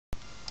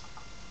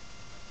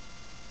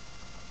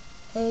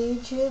Hey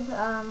YouTube,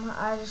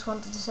 I just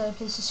wanted to say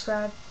please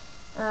subscribe,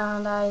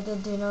 and I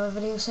did do another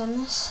video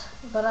saying this,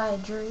 but I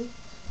drew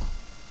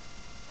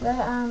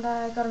that, and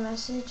I got a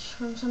message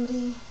from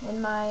somebody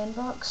in my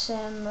inbox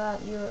saying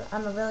that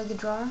I'm a really good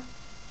drawer,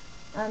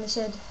 and they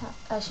said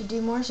I should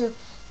do more, so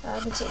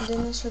I've been sitting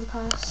doing this for the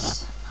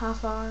past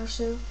half hour or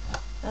so,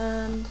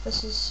 and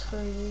this is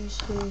for you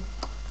who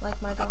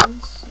like my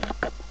drawings.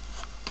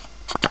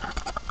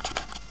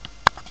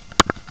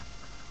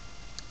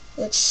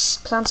 It's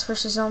Plants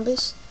vs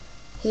Zombies.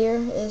 Here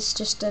is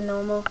just a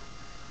normal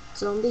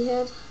zombie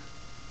head,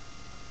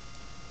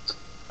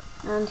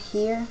 and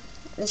here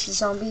is the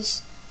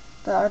zombies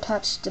that are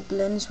attached to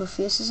balloons with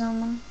faces on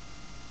them.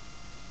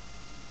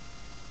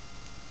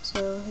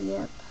 So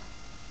yep,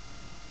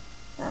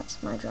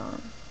 that's my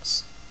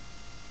drawings.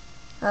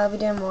 I'll be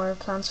doing more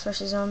Plants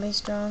vs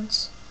Zombies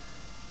drawings,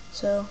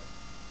 so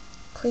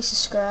please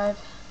subscribe.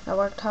 I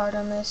worked hard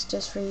on this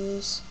just for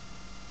yous.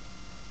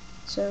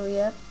 So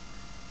yep.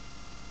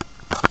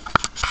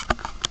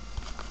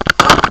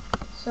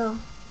 So,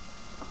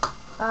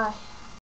 bye.